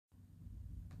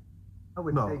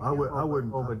would No, take I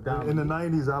wouldn't. over Dominique. In the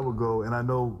 90s, I would go, and I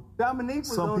know Dominique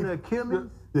was on the Achilles.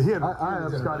 Yeah, he had I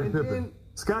have Scottie Pippen.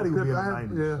 Scotty would be in the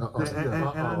 90s.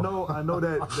 Yeah. And I know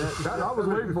that I was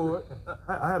waiting for it.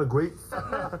 I had a great.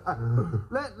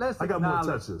 Let's I got more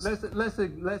acknowledge. touches.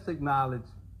 Let's acknowledge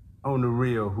on the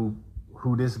real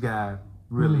who this guy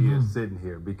really is sitting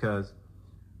here, because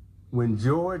when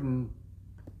Jordan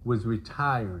was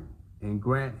retiring and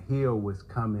Grant Hill was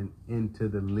coming into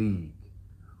the league,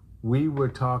 we were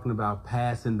talking about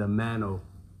passing the mantle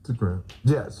To Grant.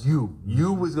 Yes, you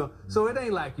was going. So it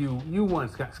ain't like you won.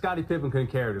 Scottie Pippen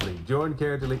couldn't carry the league. Jordan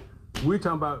carried the league. We're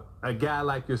talking about a guy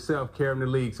like yourself carrying the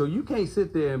league. So you can't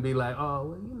sit there and be like, oh,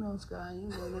 well, you know, Scott, you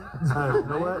know that. You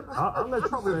know what? I'll let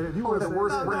you say it. You were the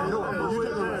worst friend.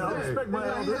 I respect my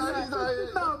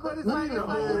No, but it's like,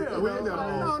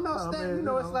 no, Stan, you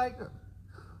know, it's like.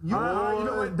 You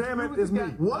know what? Damn it, it's me.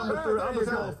 I'm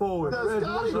just going forward. Does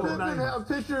Scottie Pippen have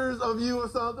pictures of you or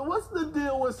something? What's the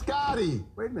deal with Scotty?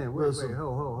 Wait a minute, wait,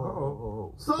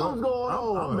 ho. Something's going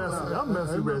on. I'm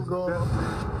messing with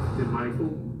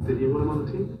Did he want him on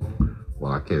the team?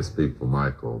 Well, I can't speak for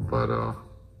Michael, but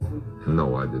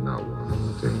no, I did not want him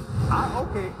on the team.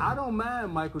 I don't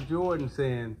mind Michael Jordan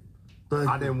saying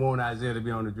I didn't want Isaiah to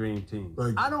be on the dream team.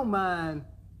 I don't mind,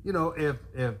 you know, if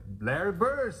Larry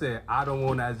Bird said I don't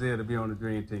want Isaiah to be on the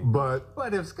dream team. But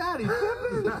if Scottie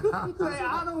Pippen say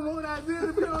I don't want Isaiah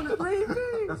to be on the dream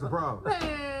team, that's the problem.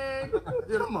 Man,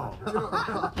 come on.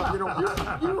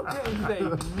 You can't say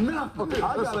nothing.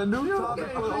 I got a new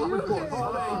topic for the open court. If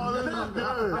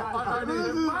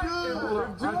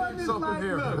Jordan is like,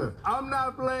 look, I'm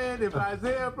not playing. If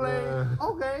Isaiah plays,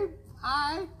 okay. All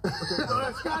right.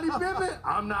 Scottie Pippen,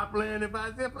 I'm not playing if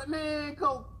Isaiah play. Man,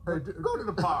 go to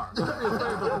the park.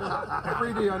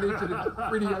 Freedy, I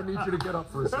need you to get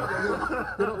up for a second.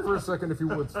 Get up for a second if you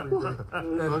would, Freedy.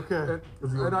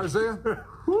 And Isaiah,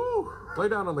 lay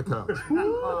down on the couch.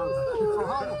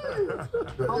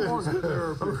 So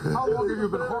how long have you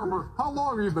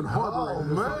been harboring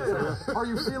this, Isaiah? Are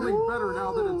you feeling better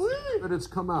now that it's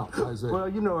come out, Isaiah? Well,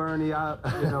 you know, Ernie,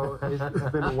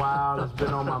 it's been a while. It's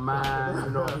been on my mind,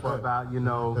 you know, for about,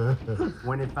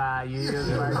 25 years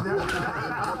right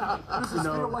now. Does this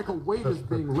feel like a weight is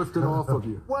being lifted off of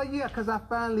you? Well, yeah, because I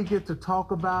finally get to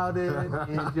talk about it and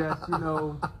just,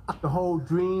 the whole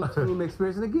dream team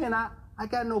experience. And again, I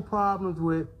got no problems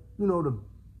with,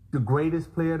 the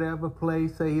greatest player to ever play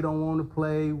say he don't want to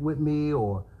play with me,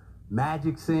 or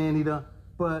Magic saying he don't.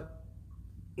 But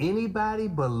anybody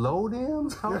below them,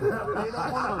 they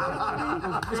don't want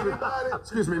to.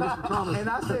 Excuse me, Mr. Thomas. And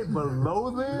I say below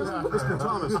them, Mr.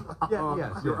 Thomas.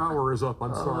 yes. Your hour is up.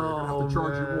 I'm sorry. I'm going to have to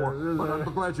charge you more. But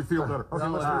I'm glad you feel better. Okay,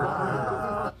 let's move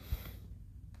on.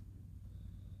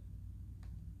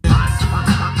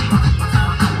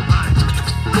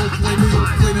 Don't play me,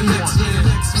 play the next man.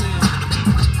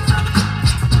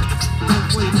 Don't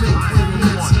play me, play the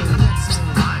next man.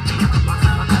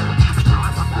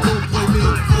 Don't play me,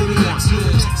 play the next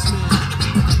man.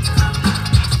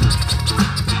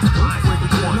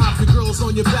 Knock the girls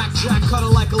on your back, Jack, cut her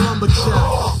like a lumberjack. Cut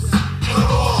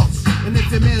off. And if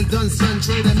your man done, son,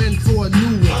 trade him in for a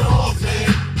new one. Cut off,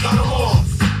 man, cut him off.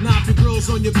 Knock the girls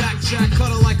on your back, Jack, cut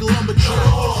her like a lumberjack. Cut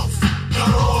off,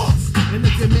 cut off. And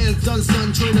if your man's done,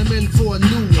 son, train him in for a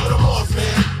new one. Cut him off,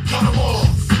 man. Cut him off.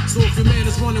 So if your man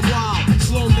is running wild,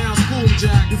 slow him down, school him,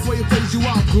 Jack. Before he plays you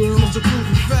out, girl, it's a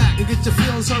proven fact. And get your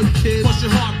feelings hurt, kid. Plus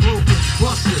your heart broken.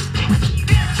 Bust it.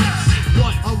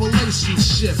 What? A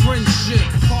relationship, friendship,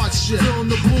 hardship.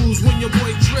 Feeling the blues when your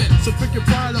boy trips. So pick your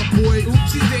pride up, boy.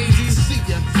 Oopsie daisy. See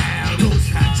ya. Ow, those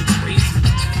hats are crazy.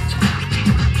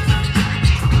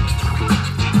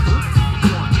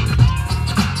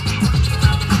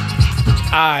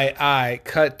 Alright,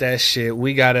 cut that shit.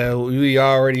 We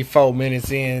already 4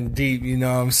 minutes in deep, you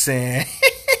know what I'm saying?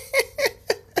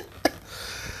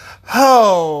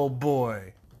 Oh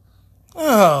boy.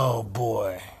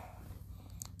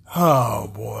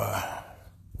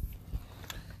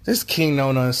 This King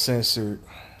Known Uncensored.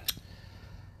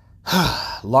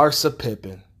 Larsa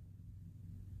Pippen.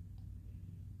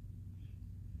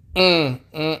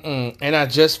 And I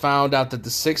just found out that the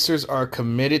Sixers are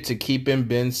committed to keeping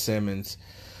Ben Simmons.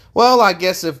 Well, I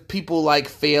guess if people like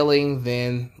failing,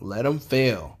 then let them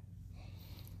fail.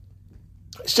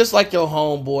 It's just like your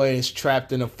homeboy is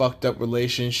trapped in a fucked up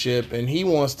relationship and he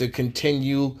wants to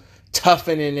continue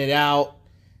toughening it out.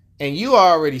 And you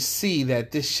already see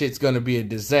that this shit's going to be a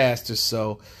disaster.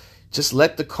 So just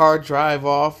let the car drive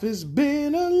off. It's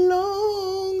been a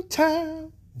long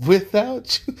time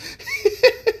without you.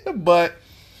 But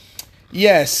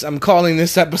yes, I'm calling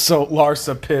this episode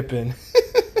Larsa Pippen.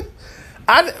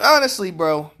 Honestly,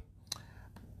 bro,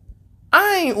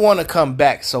 ain't want to come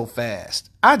back so fast.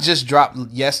 I just dropped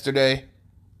yesterday,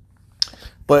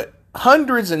 but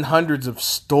hundreds and hundreds of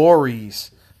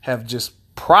stories have just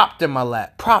propped in my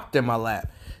lap.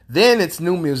 Then it's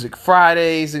New Music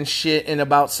Fridays and shit in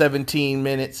about 17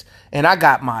 minutes. And I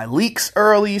got my leaks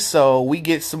early, so we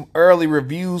get some early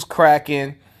reviews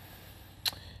cracking.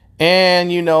 And,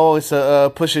 you know, it's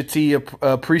a Pusha T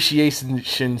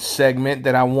appreciation segment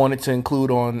that I wanted to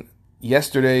include on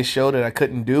yesterday's show that I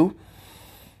couldn't do.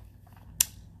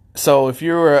 So if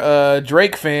you're a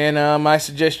Drake fan, I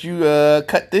suggest you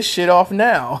cut this shit off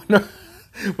now.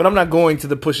 But I'm not going to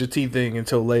the Pusha T thing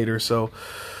until later, so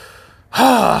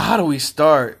how do we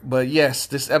start? But yes,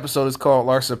 this episode is called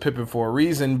Larsa Pippen for a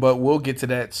reason, but we'll get to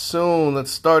that soon.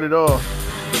 Let's start it off.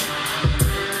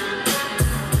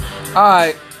 All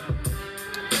right.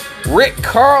 Rick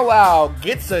Carlisle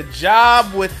gets a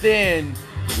job within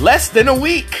less than a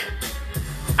week.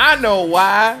 I know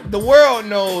why. The world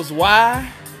knows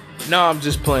why. No, I'm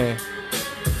just playing.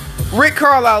 Rick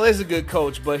Carlisle is a good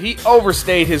coach, but he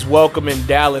overstayed his welcome in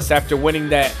Dallas after winning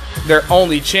their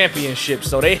only championship,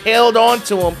 so they held on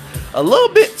to him a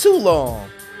little bit too long.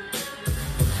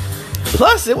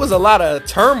 Plus, it was a lot of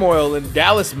turmoil in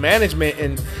Dallas management,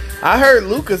 and I heard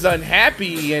Luka's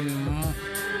unhappy, and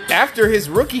after his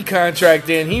rookie contract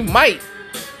in, he might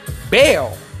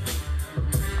bail.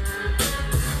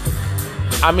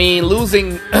 I mean,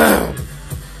 losing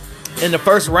in the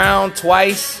first round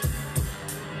twice,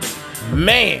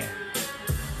 man.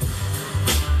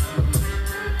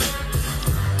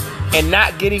 And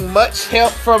not getting much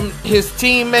help from his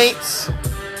teammates.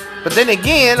 But then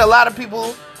again, a lot of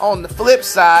people on the flip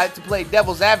side, to play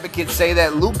devil's advocate, say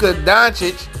that Luka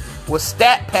Doncic was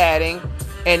stat padding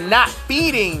and not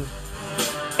feeding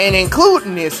and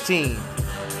including his team.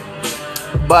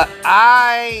 But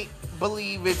I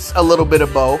believe it's a little bit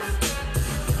of both.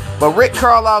 But Rick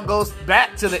Carlisle goes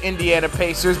back to the Indiana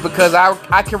Pacers because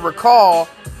I can recall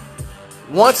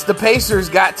once the Pacers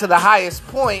got to the highest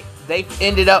point, they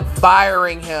ended up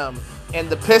firing him. And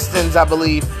the Pistons, I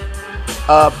believe,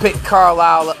 picked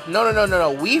Carlisle up.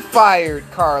 No. We fired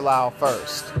Carlisle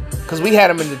first because we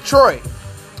had him in Detroit.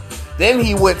 Then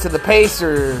he went to the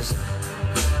Pacers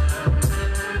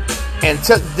and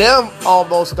took them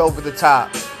almost over the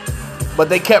top. But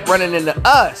they kept running into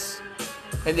us.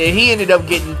 And then he ended up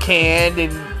getting canned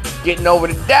and getting over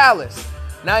to Dallas.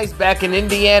 Now he's back in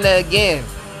Indiana again.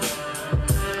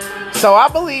 So I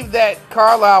believe that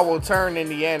Carlisle will turn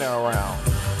Indiana around.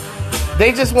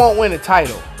 They just won't win a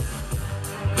title.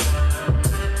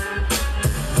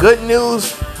 Good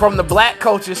news from the black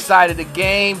coach's side of the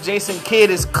game. Jason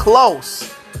Kidd is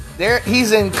close.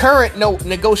 He's in current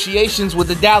negotiations with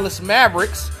the Dallas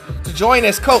Mavericks to join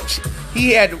as coach.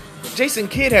 Jason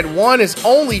Kidd had won his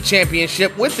only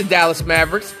championship with the Dallas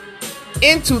Mavericks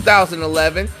in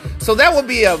 2011. So that would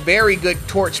be a very good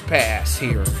torch pass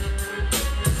here.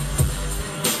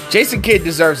 Jason Kidd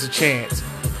deserves a chance.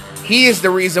 He is the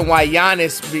reason why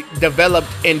Giannis developed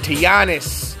into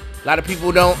Giannis. A lot of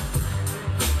people don't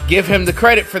give him the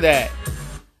credit for that.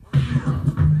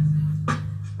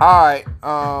 Alright,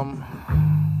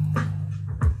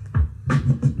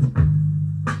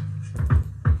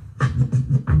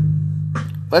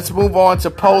 let's move on to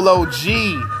Polo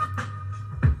G.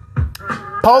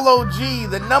 Polo G,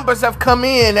 the numbers have come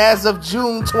in as of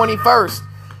June 21st.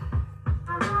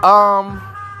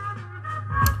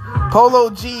 Polo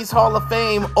G's Hall of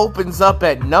Fame opens up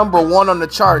at number 1 on the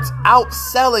charts,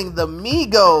 outselling the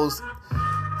Migos.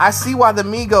 I see why the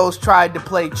Migos tried to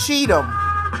play Cheat 'em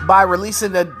by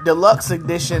releasing the deluxe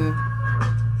edition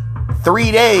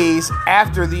 3 days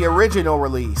after the original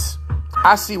release.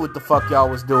 I see what the fuck y'all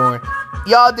was doing.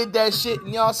 Y'all did that shit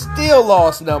and y'all still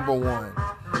lost number 1.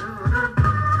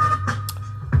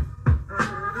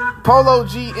 Polo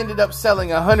G ended up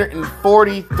selling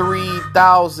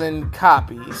 143,000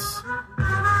 copies.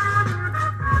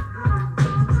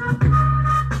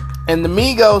 And the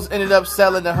Migos ended up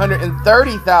selling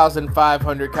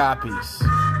 130,500 copies.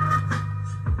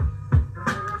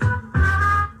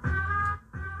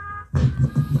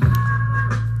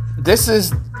 This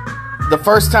is the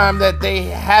first time that they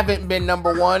haven't been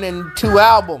number 1 in 2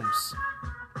 albums.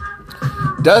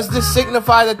 Does this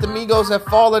signify that the Migos have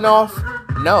fallen off?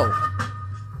 No.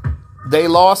 They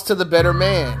lost to the better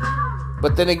man.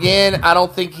 But then again, I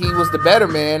don't think he was the better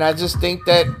man. I just think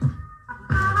that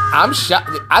I'm shocked.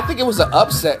 I think it was an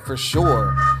upset for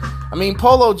sure. I mean,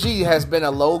 Polo G has been a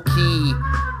low-key.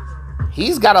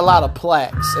 He's got a lot of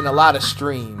plaques and a lot of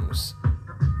streams.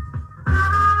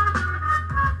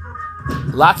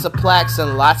 Lots of plaques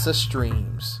and lots of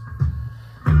streams.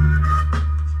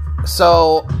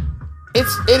 So,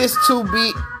 It is to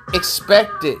be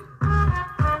expected.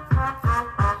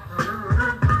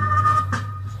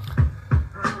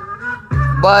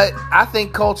 But I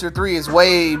think Culture 3 is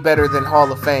way better than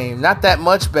Hall of Fame. Not that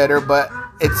much better, but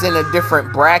it's in a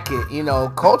different bracket. You know,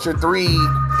 Culture 3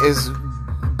 is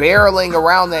barreling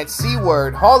around that C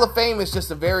word. Hall of Fame is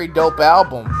just a very dope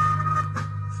album.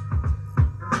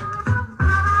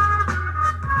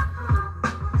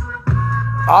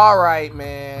 All right,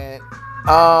 man.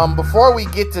 Before we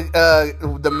get to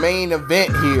the main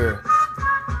event here,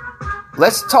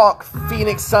 let's talk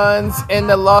Phoenix Suns and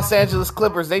the Los Angeles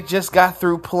Clippers. They just got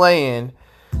through playing.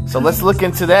 So let's look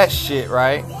into that shit,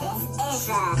 right?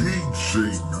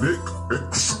 DJ Nick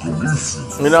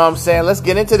exclusive. You know what I'm saying? Let's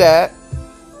get into that.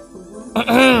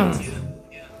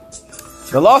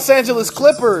 The Los Angeles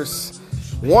Clippers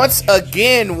once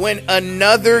again win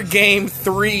another Game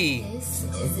 3.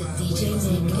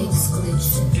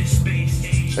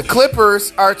 The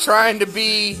Clippers are trying to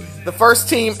be the first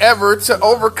team ever to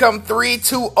overcome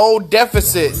 3-2-0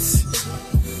 deficits.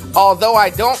 Although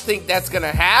I don't think that's going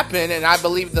to happen, and I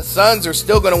believe the Suns are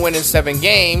still going to win in 7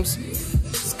 games.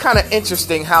 It's kind of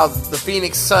interesting how the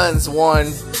Phoenix Suns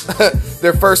won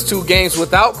their first 2 games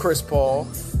without Chris Paul.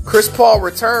 Chris Paul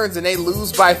returns and they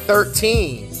lose by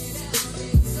 13.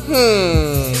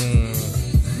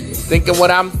 Thinking what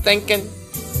I'm thinking?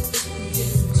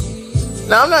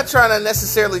 Now, I'm not trying to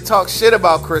necessarily talk shit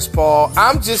about Chris Paul.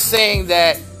 I'm just saying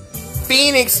that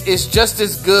Phoenix is just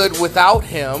as good without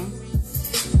him.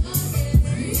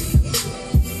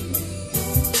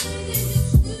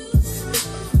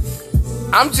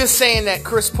 I'm just saying that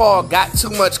Chris Paul got too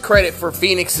much credit for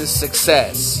Phoenix's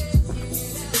success.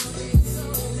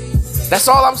 That's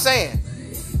all I'm saying.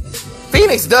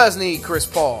 Phoenix does need Chris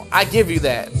Paul. I give you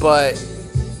that. But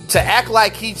to act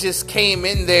like he just came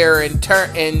in there and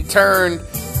turned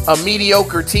a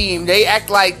mediocre team, they act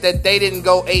like that they didn't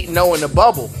go 8-0 in the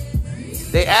bubble.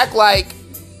 They act like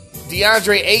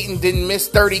DeAndre Ayton didn't miss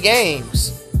 30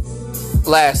 games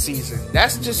last season.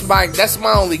 That's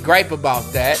my only gripe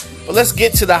about that. But let's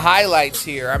get to the highlights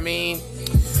here. I mean,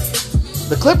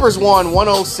 the Clippers won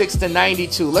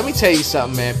 106-92. Let me tell you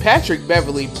something, man. Patrick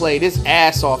Beverley played his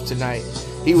ass off tonight.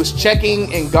 He was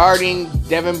checking and guarding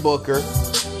Devin Booker.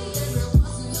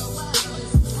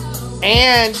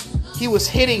 And he was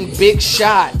hitting big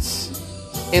shots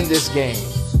in this game.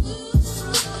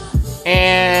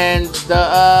 And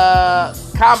the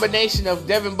combination of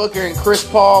Devin Booker and Chris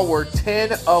Paul were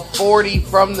 10 of 40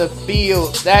 from the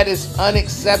field. That is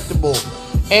unacceptable.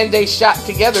 And they shot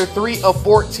together 3 of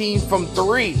 14 from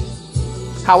 3.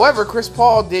 However, Chris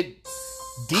Paul did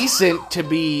decent to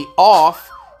be off.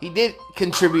 He did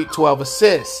contribute 12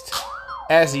 assists,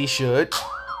 as he should.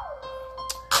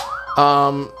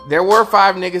 There were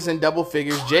 5 niggas in double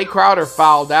figures. Jay Crowder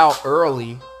fouled out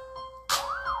early.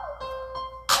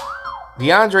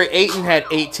 DeAndre Ayton had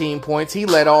 18 points. He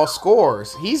led all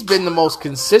scorers. He's been the most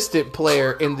consistent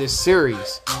player in this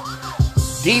series.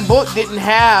 D-Book didn't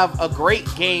have a great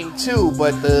game too,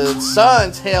 but the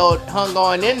Suns hung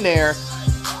on in there.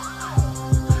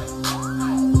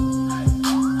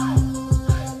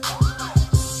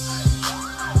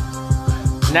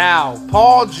 Now,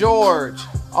 Paul George,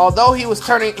 although he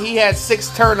had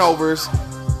 6 turnovers,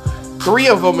 3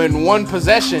 of them in 1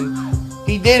 possession.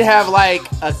 He did have like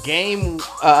a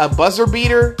buzzer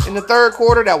beater in the 3rd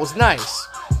quarter. That was nice.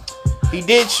 He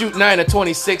did shoot 9 of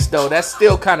 26 though. That's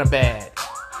still kind of bad.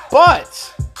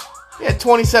 But he had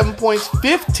 27 points,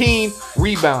 15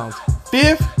 rebounds.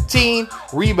 15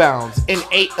 rebounds and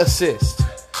 8 assists.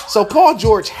 So Paul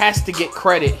George has to get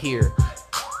credit here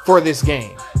for this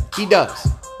game. He does.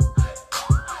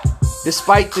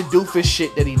 Despite the doofus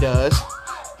shit that he does,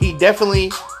 he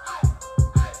definitely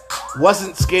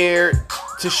wasn't scared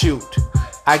to shoot.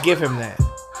 I give him that.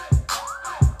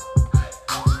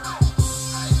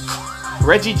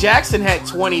 Reggie Jackson had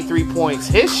 23 points.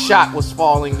 His shot was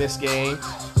falling this game.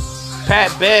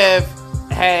 Pat Bev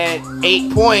had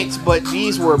 8 points, but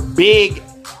these were big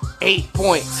 8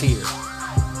 points here.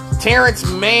 Terrence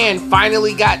Mann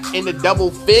finally got into double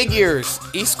figures.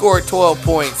 He scored 12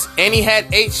 points, and he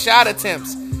had 8 shot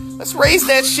attempts. Let's raise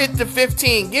that shit to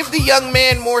 15. Give the young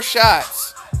man more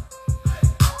shots.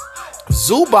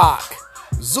 Zubac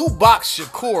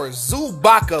Shakur,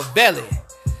 Zubacaveli.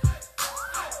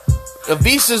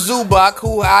 Ivica Zubac,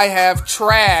 who I have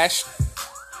trashed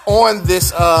on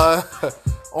this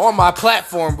on my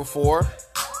platform before,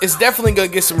 is definitely gonna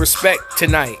get some respect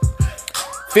tonight.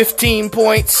 15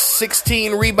 points,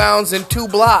 16 rebounds, and 2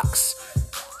 blocks,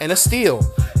 and a steal.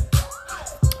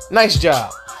 Nice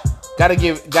job. Gotta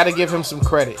give him some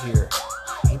credit here.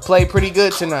 He played pretty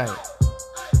good tonight.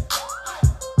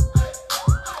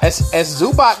 as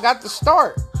Zubac got the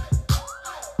start.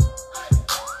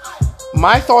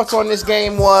 My thoughts on this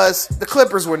game was the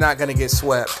Clippers were not going to get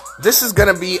swept. This is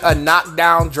going to be a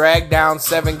knockdown, drag down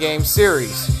 7-game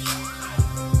series.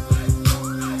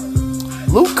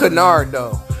 Luke Kennard,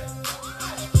 though.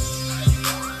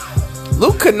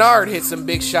 Luke Kennard hit some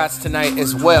big shots tonight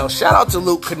as well. Shout out to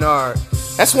Luke Kennard.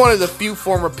 That's one of the few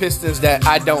former Pistons that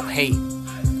I don't hate.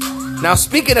 Now,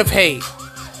 speaking of hate,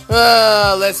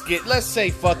 let's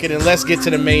say fuck it and let's get to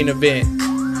the main event.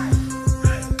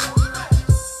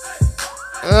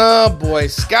 Oh boy,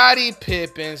 Scottie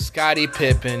Pippen.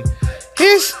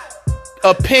 His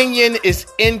opinion is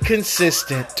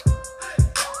inconsistent.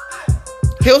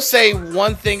 He'll say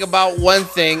one thing about one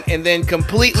thing and then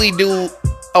completely do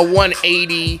a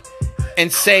 180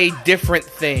 and say different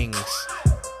things.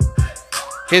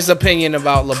 His opinion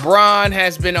about LeBron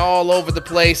has been all over the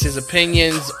place. His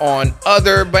opinions on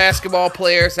other basketball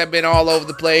players have been all over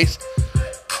the place.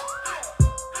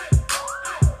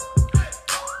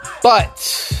 But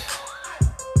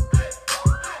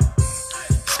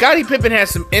Scottie Pippen has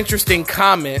some interesting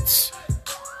comments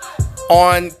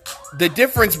on the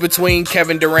difference between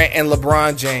Kevin Durant and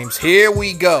LeBron James. Here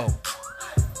we go.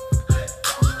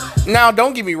 Now,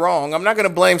 don't get me wrong. I'm not going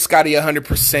to blame Scottie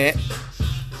 100%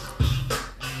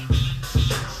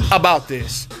 about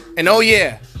this. And oh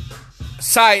yeah,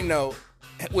 side note,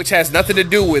 which has nothing to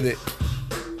do with it.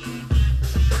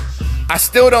 I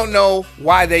still don't know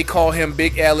why they call him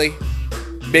Big Ellie,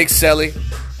 Big Selly,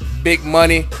 Big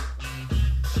Money.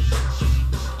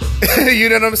 You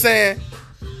know what I'm saying?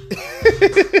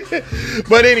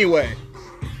 But anyway,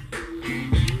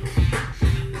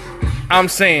 I'm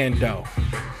saying though,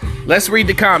 let's read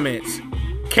the comments.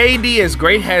 KD, as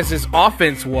great as his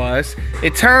offense was,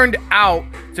 it turned out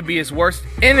to be his worst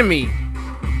enemy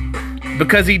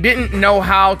because he didn't know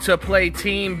how to play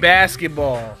team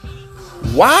basketball.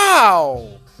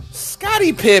 Wow.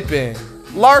 Scottie Pippen.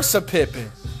 Larsa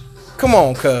Pippen. Come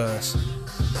on, cuz.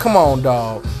 Come on,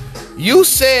 dog. You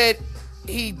said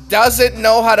he doesn't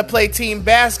know how to play team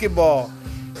basketball.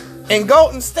 In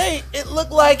Golden State, it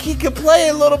looked like he could play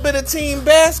a little bit of team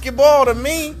basketball to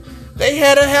me. They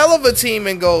had a hell of a team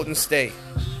in Golden State.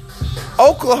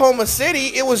 Oklahoma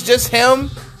City, it was just him.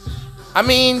 I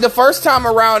mean, the first time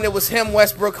around, it was him,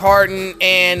 Westbrook, Harden,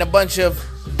 and a bunch of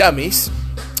dummies.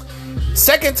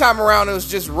 Second time around, it was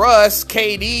just Russ,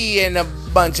 KD, and a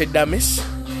bunch of dummies.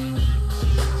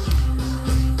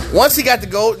 Once he got to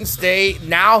Golden State,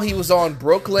 now he was on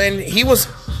Brooklyn. He was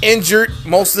injured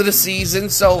most of the season,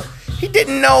 so he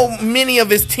didn't know many of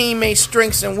his teammates'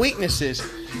 strengths and weaknesses.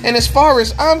 And as far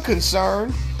as I'm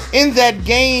concerned, in that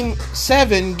Game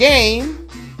 7 game,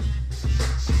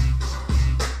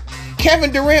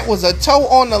 Kevin Durant was a toe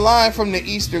on the line from the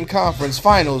Eastern Conference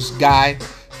Finals guy.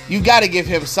 You got to give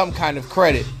him some kind of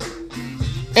credit.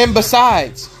 And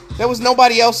besides, there was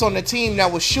nobody else on the team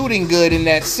that was shooting good in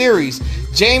that series.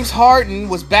 James Harden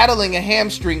was battling a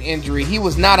hamstring injury. He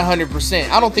was not 100%.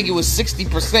 I don't think he was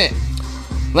 60%.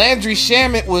 Landry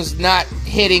Shamet was not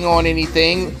hitting on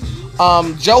anything.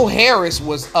 Joe Harris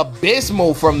was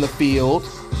abysmal from the field.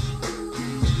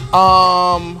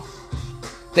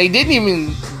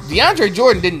 DeAndre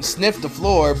Jordan didn't sniff the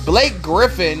floor. Blake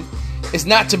Griffin is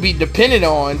not to be depended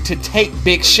on to take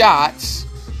big shots.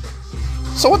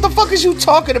 So what the fuck is you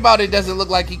talking about? It doesn't look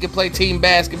like he can play team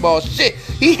basketball. Shit,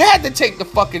 he had to take the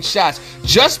fucking shots.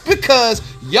 Just because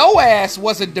your ass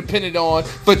wasn't depended on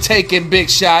for taking big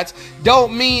shots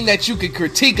don't mean that you can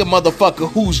critique a motherfucker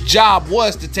whose job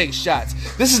was to take shots.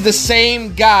 This is the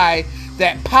same guy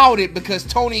that pouted because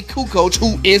Tony Kukoc,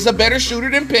 who is a better shooter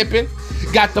than Pippen,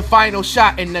 got the final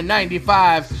shot in the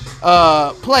 95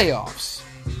 playoffs.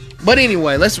 But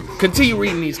anyway, let's continue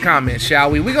reading these comments, shall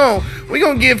we? We're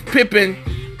gonna give Pippen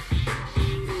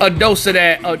a dose of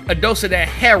that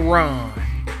heroin.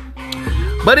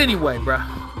 But anyway, bro,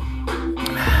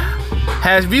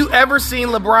 have you ever seen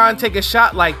LeBron take a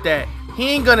shot like that? He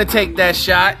ain't gonna take that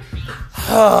shot.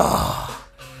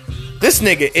 This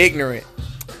nigga ignorant.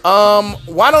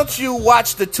 Why don't you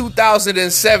watch the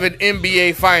 2007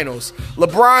 NBA Finals?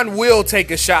 LeBron will take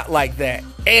a shot like that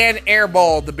and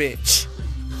airball the bitch.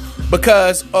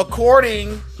 Because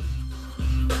according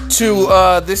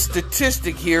to this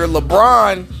statistic here,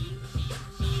 LeBron,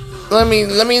 let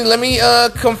me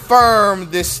confirm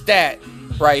this stat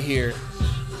right here.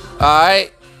 All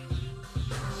right.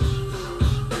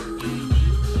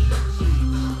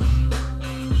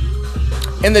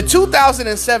 In the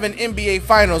 2007 NBA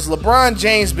Finals, LeBron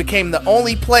James became the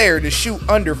only player to shoot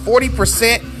under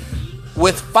 40%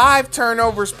 with 5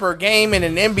 turnovers per game in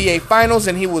an NBA Finals,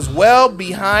 and he was well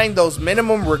behind those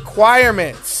minimum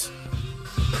requirements.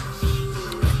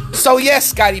 So yes,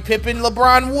 Scottie Pippen,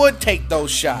 LeBron would take those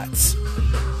shots.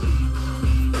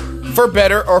 For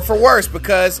better or for worse,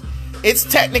 because it's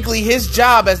technically his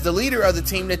job as the leader of the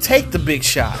team to take the big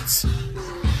shots.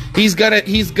 He's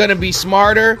gonna be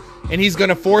smarter, and he's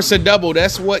gonna force a double.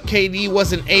 That's what KD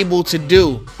wasn't able to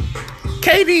do.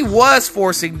 KD was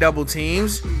forcing double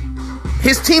teams.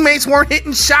 His teammates weren't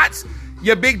hitting shots,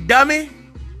 you big dummy.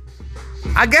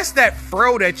 I guess that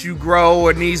fro that you grow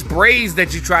and these braids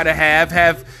that you try to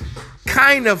have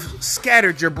kind of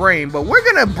scattered your brain. But we're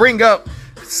going to bring up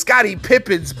Scottie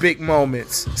Pippen's big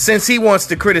moments since he wants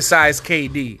to criticize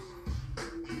KD.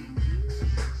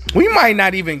 We might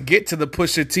not even get to the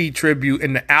Pusha T tribute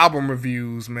in the album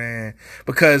reviews, man.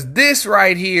 Because this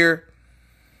right here,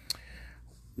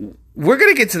 we're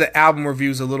going to get to the album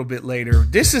reviews a little bit later.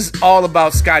 This is all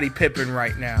about Scottie Pippen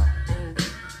right now.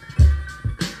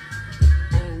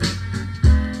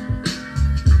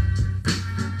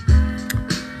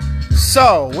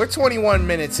 So, we're 21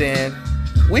 minutes in.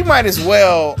 We might as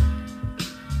well...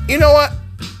 You know what?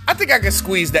 I think I can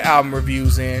squeeze the album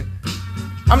reviews in.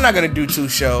 I'm not going to do 2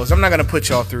 shows. I'm not going to put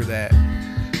y'all through that.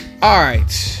 Alright.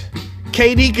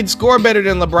 KD can score better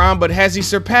than LeBron, but has he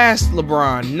surpassed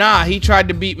LeBron? Nah, he tried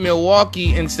to beat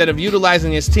Milwaukee instead of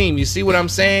utilizing his team. You see what I'm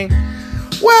saying?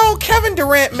 Well, Kevin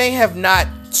Durant may have not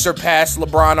surpassed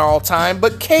LeBron all time,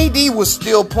 but KD was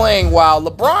still playing while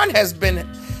LeBron has been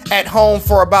at home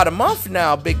for about a month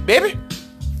now, big baby.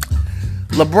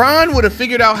 LeBron would have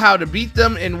figured out how to beat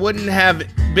them and wouldn't have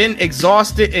been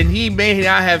exhausted, and he may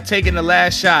not have taken the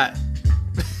last shot.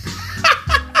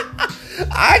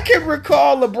 I can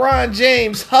recall LeBron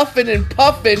James huffing and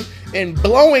puffing and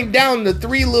blowing down the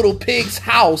Three Little Pigs'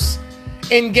 house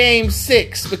in Game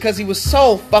 6 because he was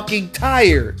so fucking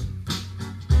tired.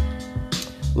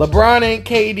 LeBron ain't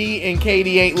KD and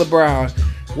KD ain't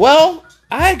LeBron. Well,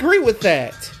 I agree with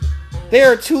that. There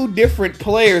are 2 different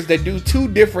players that do 2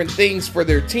 different things for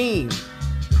their team.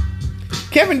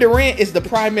 Kevin Durant is the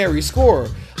primary scorer.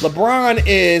 LeBron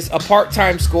is a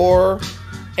part-time scorer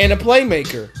and a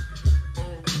playmaker.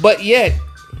 But yet,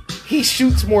 he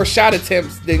shoots more shot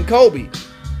attempts than Kobe.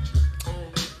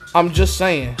 I'm just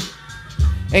saying.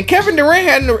 And Kevin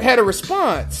Durant had a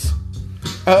response.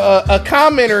 A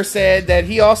commenter said that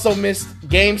he also missed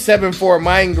Game 7 for a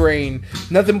migraine.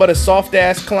 Nothing but a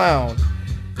soft-ass clown.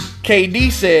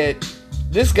 KD said,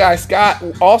 this guy Scott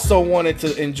also wanted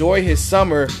to enjoy his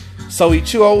summer, so he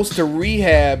chose to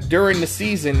rehab during the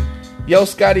season. Yo,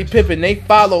 Scottie Pippen, they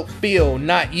followed Phil,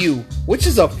 not you, which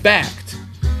is a fact.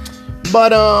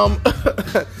 But,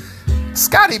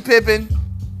 Scottie Pippen,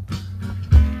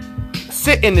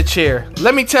 sit in the chair.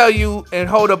 Let me tell you and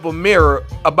hold up a mirror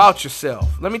about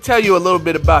yourself. Let me tell you a little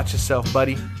bit about yourself,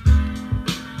 buddy.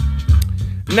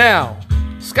 Now,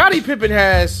 Scottie Pippen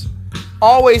has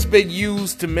always been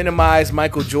used to minimize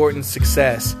Michael Jordan's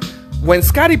success. When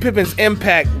Scottie Pippen's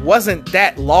impact wasn't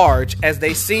that large as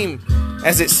it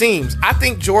seems, I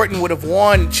think Jordan would have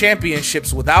won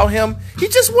championships without him. He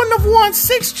just wouldn't have won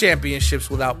 6 championships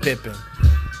without Pippen.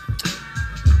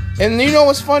 And you know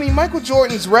what's funny? Michael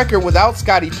Jordan's record without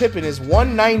Scottie Pippen is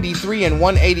 193 and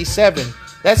 187.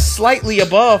 That's slightly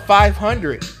above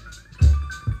 500.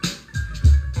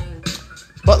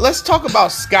 But let's talk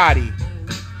about Scottie.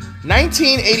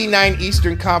 1989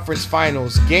 Eastern Conference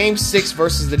Finals, Game 6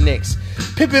 versus the Knicks.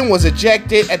 Pippen was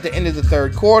ejected at the end of the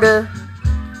third quarter.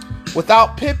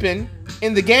 Without Pippen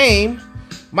in the game,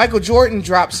 Michael Jordan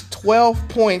drops 12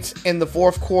 points in the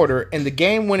fourth quarter and the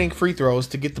game-winning free throws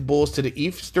to get the Bulls to the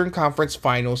Eastern Conference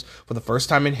Finals for the first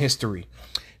time in history.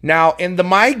 Now, in the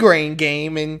migraine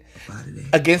game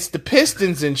against the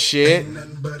Pistons and shit, in the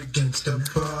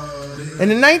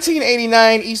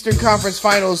 1989 Eastern Conference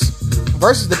Finals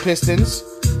versus the Pistons,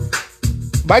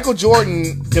 Michael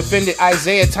Jordan defended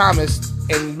Isaiah Thomas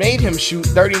and made him shoot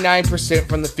 39%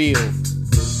 from the field.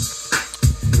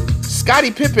 Scottie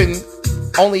Pippen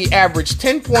only averaged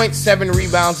 10.7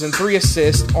 rebounds and 3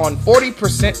 assists on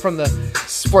 40%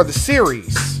 for the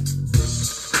series.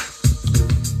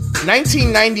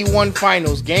 1991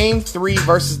 Finals, Game 3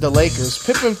 versus the Lakers.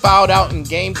 Pippen fouled out in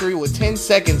Game 3 with 10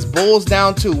 seconds. Bulls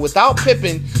down 2. Without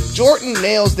Pippen, Jordan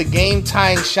nails the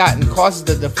game-tying shot and causes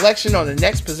the deflection on the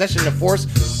next possession to force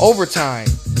overtime.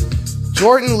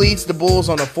 Jordan leads the Bulls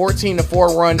on a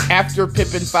 14-4 run after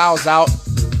Pippen fouls out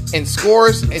and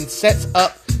scores and sets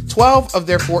up 12 of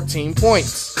their 14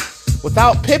 points.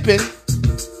 Without Pippen,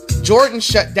 Jordan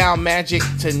shut down Magic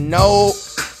to no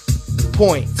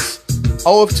points.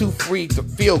 0 of 2 free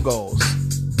field goals,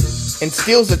 and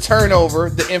steals a turnover,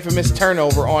 the infamous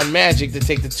turnover on Magic to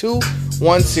take the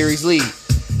 2-1 series lead.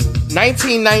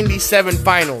 1997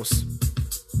 Finals.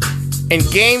 In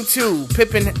Game 2,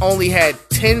 Pippen only had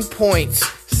 10 points,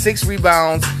 6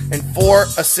 rebounds, and 4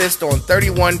 assists on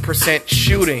 31%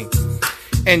 shooting.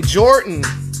 And Jordan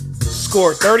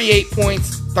scored 38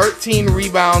 points, 13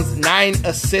 rebounds, 9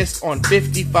 assists on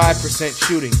 55%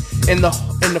 shooting. In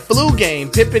the flu game,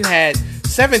 Pippen had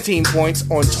 17 points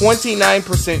on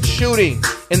 29% shooting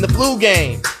in the flu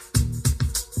game.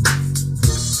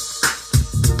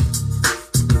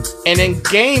 And in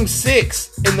Game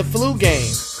 6, in the flu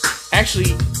game,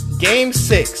 actually, Game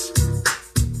 6.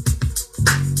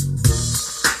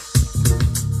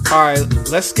 Alright,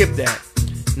 let's skip that.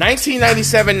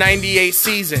 1997-98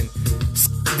 season.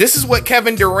 This is what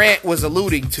Kevin Durant was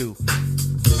alluding to.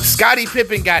 Scottie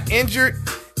Pippen got injured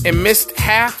and missed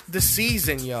half the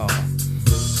season, y'all.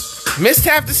 Missed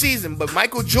half the season, but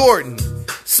Michael Jordan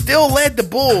still led the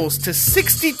Bulls to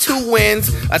 62 wins,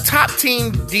 a top 3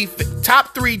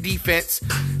 defense,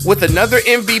 with another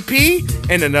MVP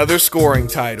and another scoring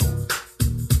title.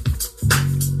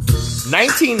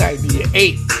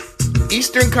 1998,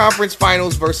 Eastern Conference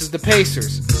Finals versus the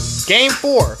Pacers. Game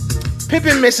 4,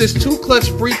 Pippen misses 2 clutch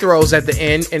free throws at the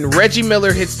end, and Reggie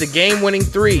Miller hits the game-winning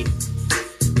 3.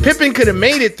 Pippen could have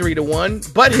made it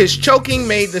 3-1, but his choking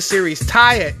made the series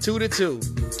tie at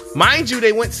 2-2. Mind you,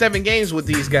 they went 7 games with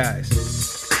these guys.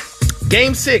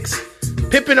 Game 6,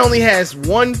 Pippen only has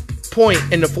 1 point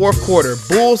in the fourth quarter.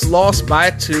 Bulls lost by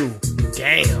 2.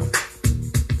 Damn.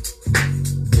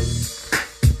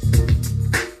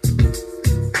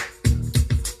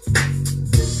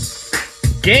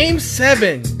 Game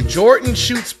 7, Jordan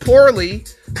shoots poorly,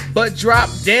 but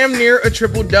dropped damn near a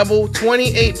triple-double,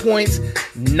 28 points,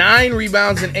 9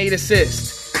 rebounds, and 8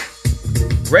 assists.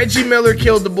 Reggie Miller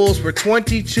killed the Bulls for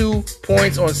 22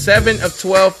 points on 7 of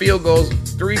 12 field goals,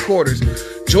 3 quarters.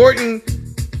 Jordan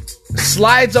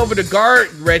slides over to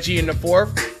guard Reggie in the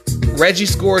fourth. Reggie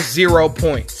scores 0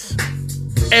 points.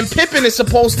 And Pippen is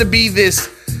supposed to be this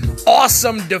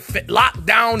awesome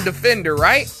lockdown defender,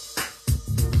 right?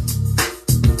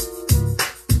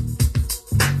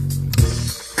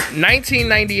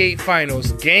 '98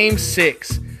 Finals, Game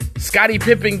 6. Scottie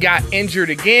Pippen got injured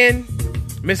again,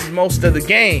 misses most of the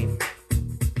game.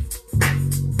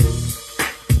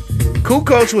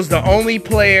 Kukoc was the only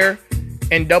player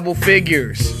in double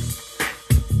figures.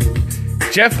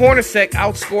 Jeff Hornacek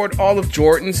outscored all of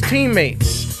Jordan's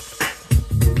teammates.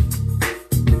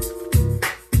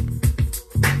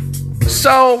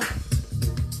 So,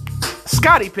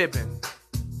 Scottie Pippen,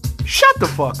 shut the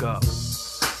fuck up.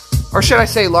 Or should I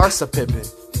say Larsa Pippen?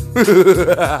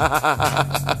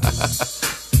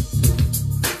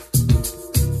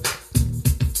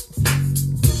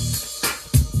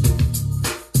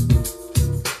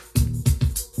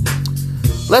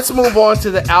 Let's move on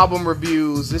to the album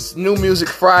reviews. This New Music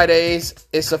Fridays.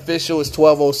 It's official. It's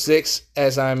 12:06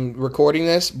 as I'm recording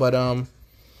this, but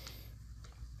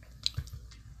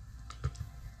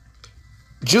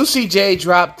Juicy J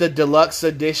dropped the deluxe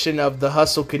edition of The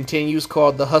Hustle Continues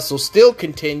called The Hustle Still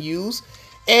Continues,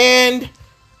 and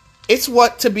it's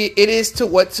what you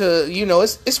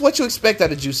expect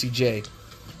out of Juicy J.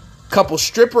 Couple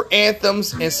stripper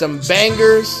anthems and some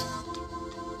bangers,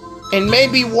 and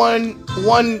maybe one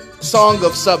song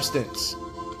of substance.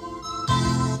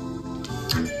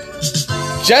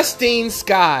 Justine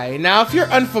Skye. Now, if you're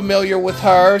unfamiliar with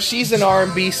her, she's an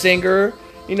R&B singer.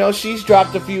 You know, she's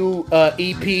dropped a few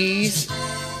EPs,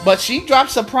 but she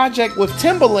drops a project with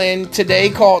Timbaland today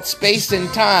called Space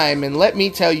and Time, and let me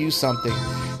tell you something.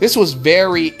 This was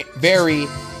very, very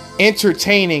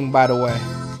entertaining, by the way.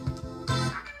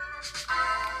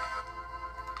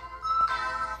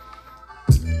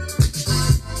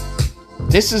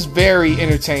 This is very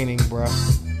entertaining, bro.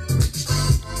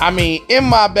 I mean, In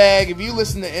My Bag, if you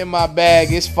listen to In My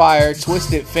Bag, it's fire.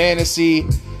 Twisted Fantasy,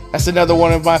 that's another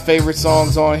one of my favorite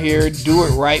songs on here. Do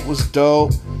It Right was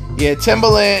dope. Yeah,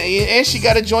 Timbaland, and she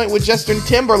got a joint with Justin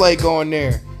Timberlake on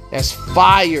there. That's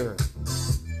fire.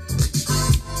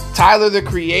 Tyler, the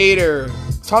Creator.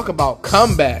 Talk about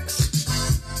comebacks.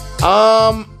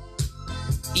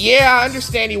 Yeah, I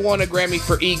understand he won a Grammy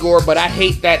for Igor, but I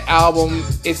hate that album.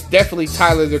 It's definitely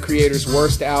Tyler, the Creator's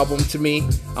worst album to me.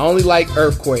 I only like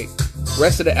Earthquake. The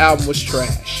rest of the album was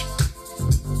trash.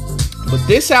 But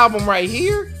this album right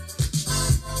here,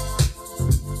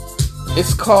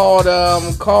 it's called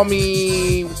Call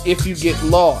Me If You Get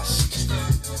Lost.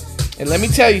 And let me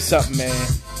tell you something, man.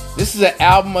 This is an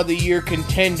Album of the Year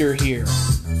contender here.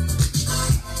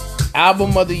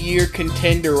 Album of the Year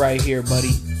contender right here,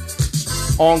 buddy.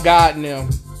 On God now.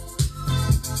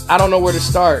 I don't know where to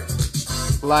start.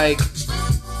 Like,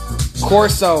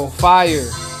 Corso, fire.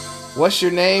 What's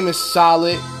Your Name is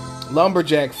solid.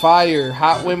 Lumberjack, fire.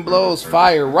 Hot Wind Blows,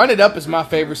 fire. Run It Up is my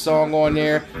favorite song on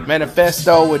there.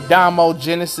 Manifesto with Damo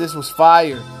Genesis was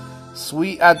fire.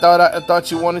 Sweet, I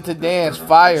thought you wanted to dance,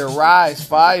 fire. Rise,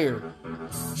 fire.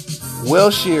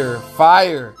 Wilshire,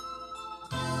 fire.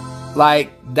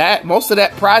 Like that, most of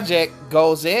that project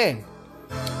goes in.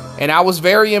 And I was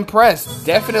very impressed.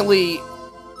 Definitely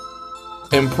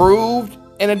improved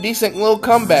and a decent little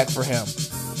comeback for him.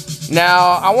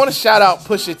 Now, I want to shout out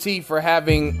Pusha T for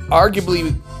having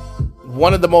arguably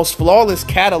one of the most flawless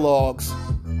catalogs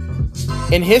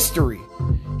in history.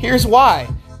 Here's why.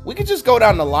 We could just go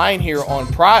down the line here on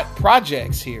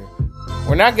projects here.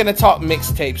 We're not going to talk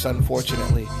mixtapes,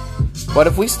 unfortunately. But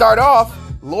if we start off,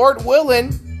 Lord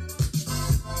Willin'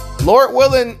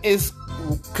 is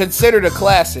considered a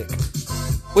classic,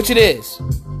 which it is.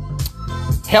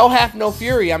 Hell Hath No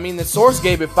Fury, I mean, the source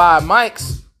gave it 5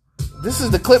 mics. This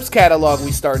is the Clips catalog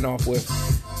we starting off with.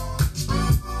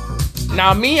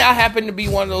 Now, me, I happen to be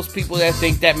one of those people that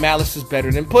think that Malice is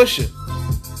better than Pusha.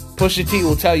 Pusha T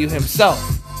will tell you himself.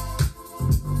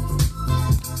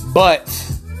 But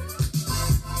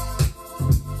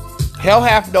Hell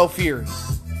Hath No Fury,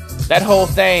 that whole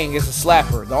thing is a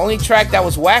slapper. The only track that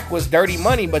was whack was Dirty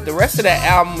Money, but the rest of that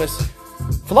album is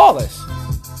flawless.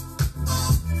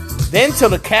 Then Till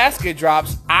the Casket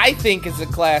Drops, I think is a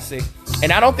classic.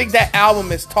 And I don't think that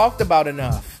album is talked about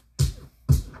enough.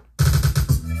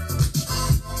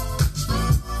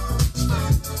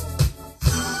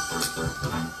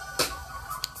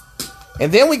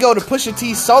 And then we go to Pusha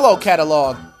T's solo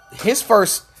catalog. His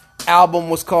first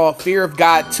album was called Fear of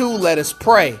God 2, Let Us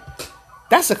Pray.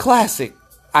 That's a classic,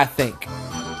 I think.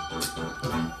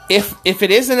 If it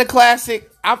isn't a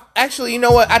classic, actually, you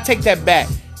know what? I take that back.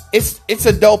 It's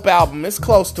a dope album. It's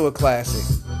close to a classic.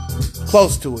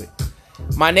 Close to it.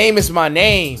 My Name Is My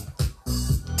Name.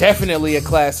 Definitely a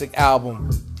classic album.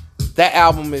 That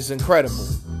album is incredible.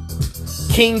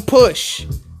 King Push.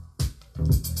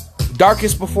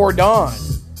 Darkest Before Dawn.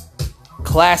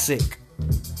 Classic.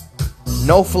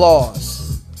 No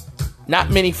flaws.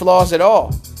 Not many flaws at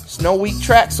all. There's no weak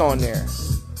tracks on there.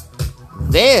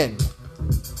 Then,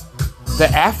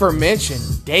 the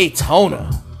aforementioned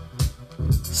Daytona.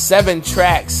 7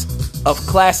 tracks of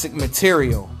classic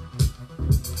material.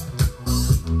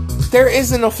 There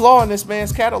isn't a flaw in this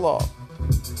man's catalog.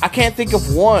 I can't think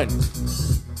of one.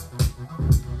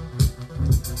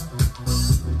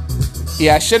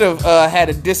 Yeah, I should have had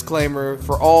a disclaimer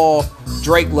for all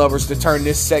Drake lovers to turn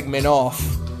this segment off.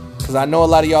 Because I know a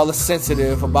lot of y'all are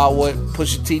sensitive about what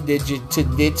Pusha T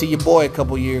did to your boy a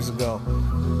couple years ago.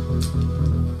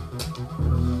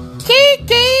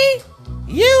 Kiki!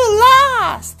 You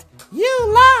lost! You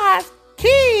lost!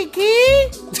 Kiki!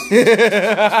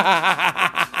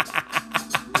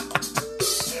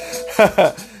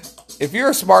 If you're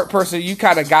a smart person, you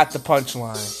kind of got the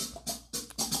punchline.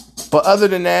 But other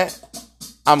than that,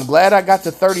 I'm glad I got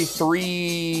to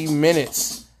 33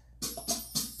 minutes.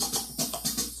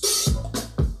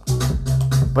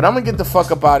 But I'm going to get the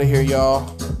fuck up out of here, y'all.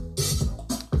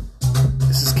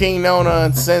 This is King Nona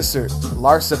Uncensored,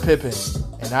 Larsa Pippen,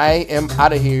 and I am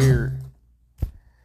out of here.